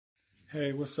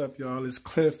Hey, what's up, y'all? It's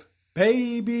Cliff,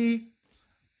 baby.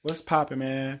 What's poppin',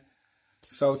 man?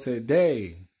 So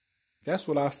today, guess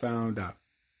what I found out?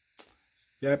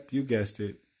 Yep, you guessed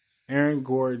it. Aaron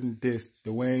Gordon dissed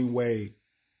Dwayne Wade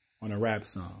on a rap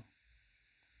song.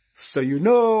 So you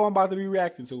know I'm about to be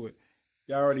reacting to it.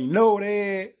 Y'all already know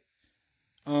that.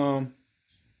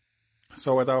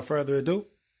 So without further ado,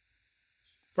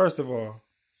 first of all,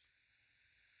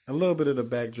 a little bit of the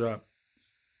backdrop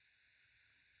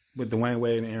with Dwayne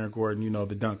Wade and Aaron Gordon, you know,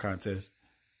 the dunk contest.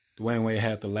 Dwayne Wade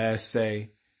had the last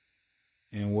say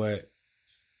in what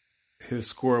his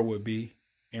score would be.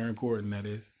 Aaron Gordon, that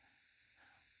is.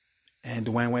 And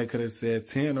Dwayne Wade could have said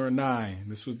 10 or 9.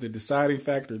 This was the deciding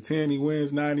factor. 10, he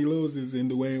wins, 9, he loses. And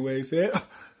Dwayne Wade said,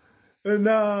 a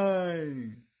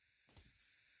 9.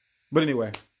 But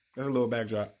anyway, that's a little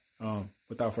backdrop.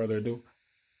 Without further ado,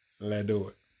 let's do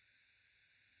it.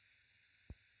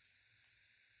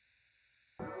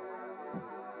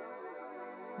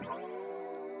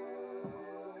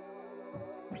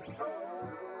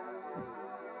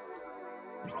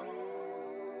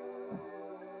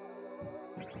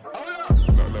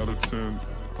 Out of 10,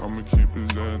 I'ma keep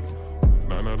his end.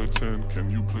 9 out of 10, can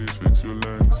you please fix your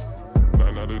lens?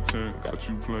 9 out of 10, got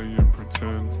you playing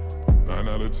pretend. 9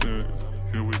 out of 10,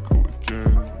 here we go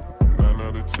again. 9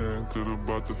 out of 10, could've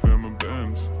bought the fam a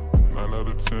Benz. 9 out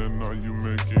of 10, are you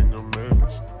making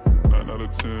amends? 9 out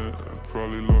of 10,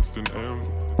 probably lost an M.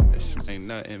 That shit ain't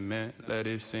nothing, man, let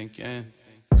it sink in.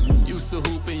 Used to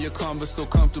hoop in your Converse so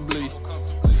comfortably.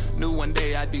 Knew one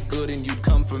day I'd be good and you'd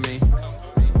come for me.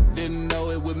 Didn't know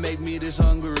it would make me this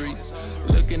hungry.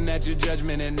 Looking at your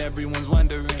judgment and everyone's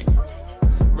wondering.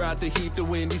 Brought the heat to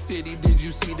Windy City, did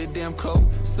you see the damn coat?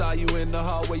 Saw you in the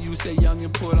hallway, you say young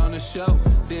and put on a show.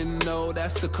 Didn't know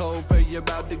that's the code, but you're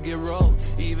about to get rolled.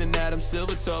 Even Adam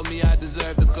Silver told me I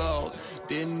deserve the gold.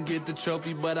 Didn't get the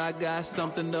trophy, but I got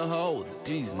something to hold.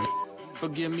 Jeez,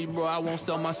 forgive me, bro, I won't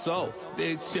sell my soul.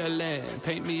 Big chillin',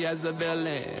 paint me as a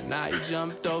villain. I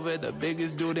jumped over the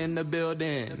biggest dude in the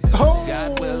building. Oh.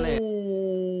 God willing.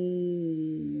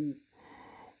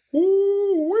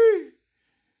 Ooh-wee.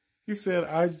 He said,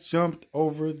 I jumped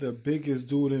over the biggest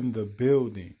dude in the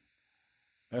building.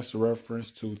 That's a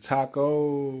reference to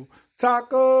Taco.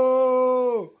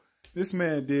 Taco! This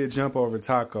man did jump over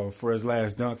Taco for his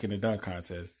last dunk in the dunk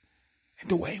contest. And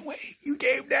Dwayne Wade, you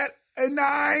gave that a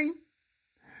 9?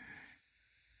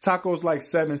 Taco's like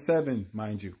 7'7",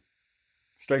 mind you.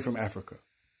 Straight from Africa.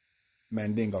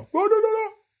 Mandingo.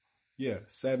 Yeah,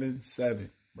 7'7",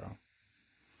 bro.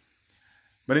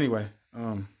 But anyway,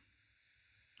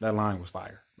 that line was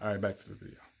fire. All right, back to the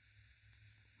video.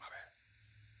 My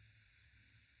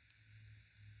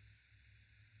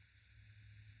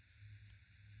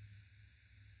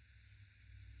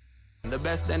bad. The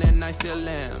best and I still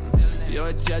am.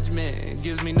 Your judgment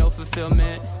gives me no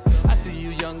fulfillment. I see you,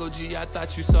 young OG, I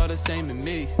thought you saw the same in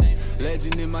me.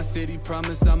 Legend in my city,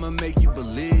 promise I'ma make you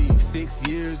believe. 6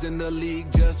 years in the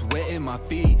league, just wetting my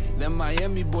feet. Them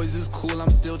Miami boys is cool, I'm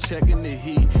still checking the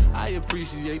heat. I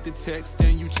appreciate the text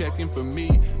and you checking for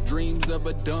me. Dreams of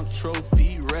a dunk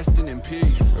trophy, resting in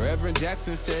peace. Reverend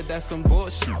Jackson said that's some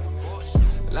bullshit.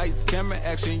 Lights, camera,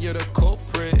 action, you're the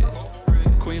culprit.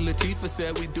 Queen Latifah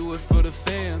said we do it for the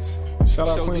fans. Shout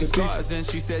out Showed Queen these Latifah. scars and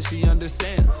she said she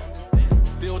understands.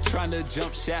 Still trying to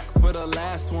jump Shaq for the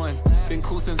last one. Been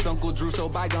cool since Uncle Drew, so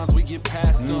bygones we get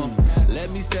past them.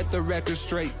 Let me set the record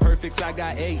straight. Perfects, I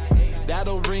got 8.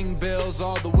 That'll ring bells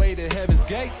all the way to heaven's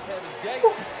gates.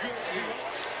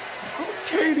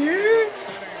 Okay, then.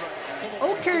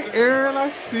 Okay, Aaron, I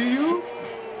see you.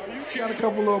 Got a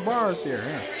couple little bars there,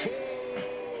 huh?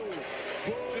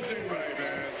 This ain't right,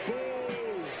 man.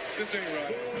 This ain't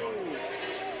right.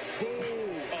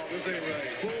 This ain't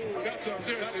right. That's what I'm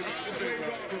seriously.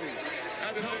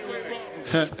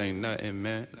 Ain't nothing,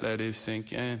 man, let it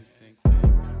sink in.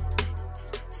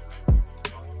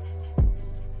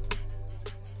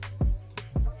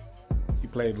 He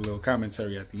played a little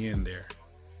commentary at the end there.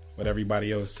 What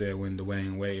everybody else said when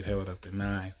Dwayne Wade held up the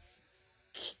 9.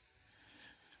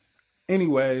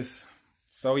 Anyways,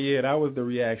 so yeah, that was the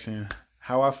reaction.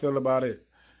 How I feel about it,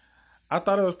 I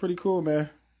thought it was pretty cool, man.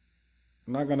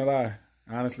 I'm not gonna lie.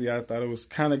 Honestly, I thought it was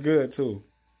kind of good too.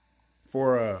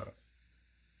 For a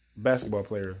basketball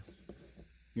player.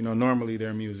 You know, normally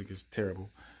their music is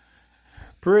terrible.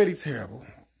 Pretty terrible.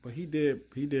 But he did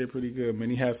pretty good, man.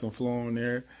 He had some flow on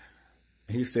there.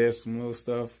 He said some little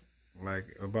stuff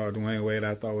like about Dwayne Wade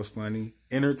I thought was funny.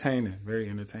 Entertaining, very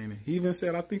entertaining. He even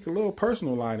said, I think, a little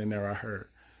personal line in there I heard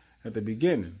at the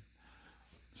beginning.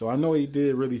 So I know he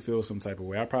did really feel some type of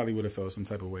way. I probably would have felt some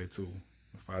type of way too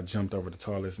if I jumped over the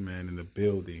tallest man in the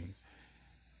building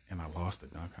and I lost. lost the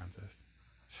dunk contest.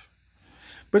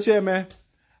 But yeah, man,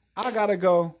 I gotta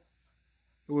go.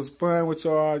 It was fun with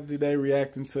y'all today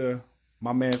reacting to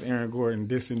my man's Aaron Gordon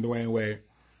dissing Dwayne Wade.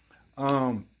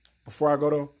 Before I go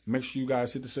though, make sure you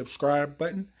guys hit the subscribe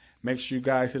button. Make sure you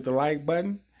guys hit the like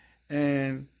button.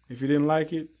 And if you didn't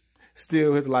like it,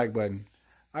 still hit the like button.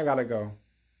 I gotta go.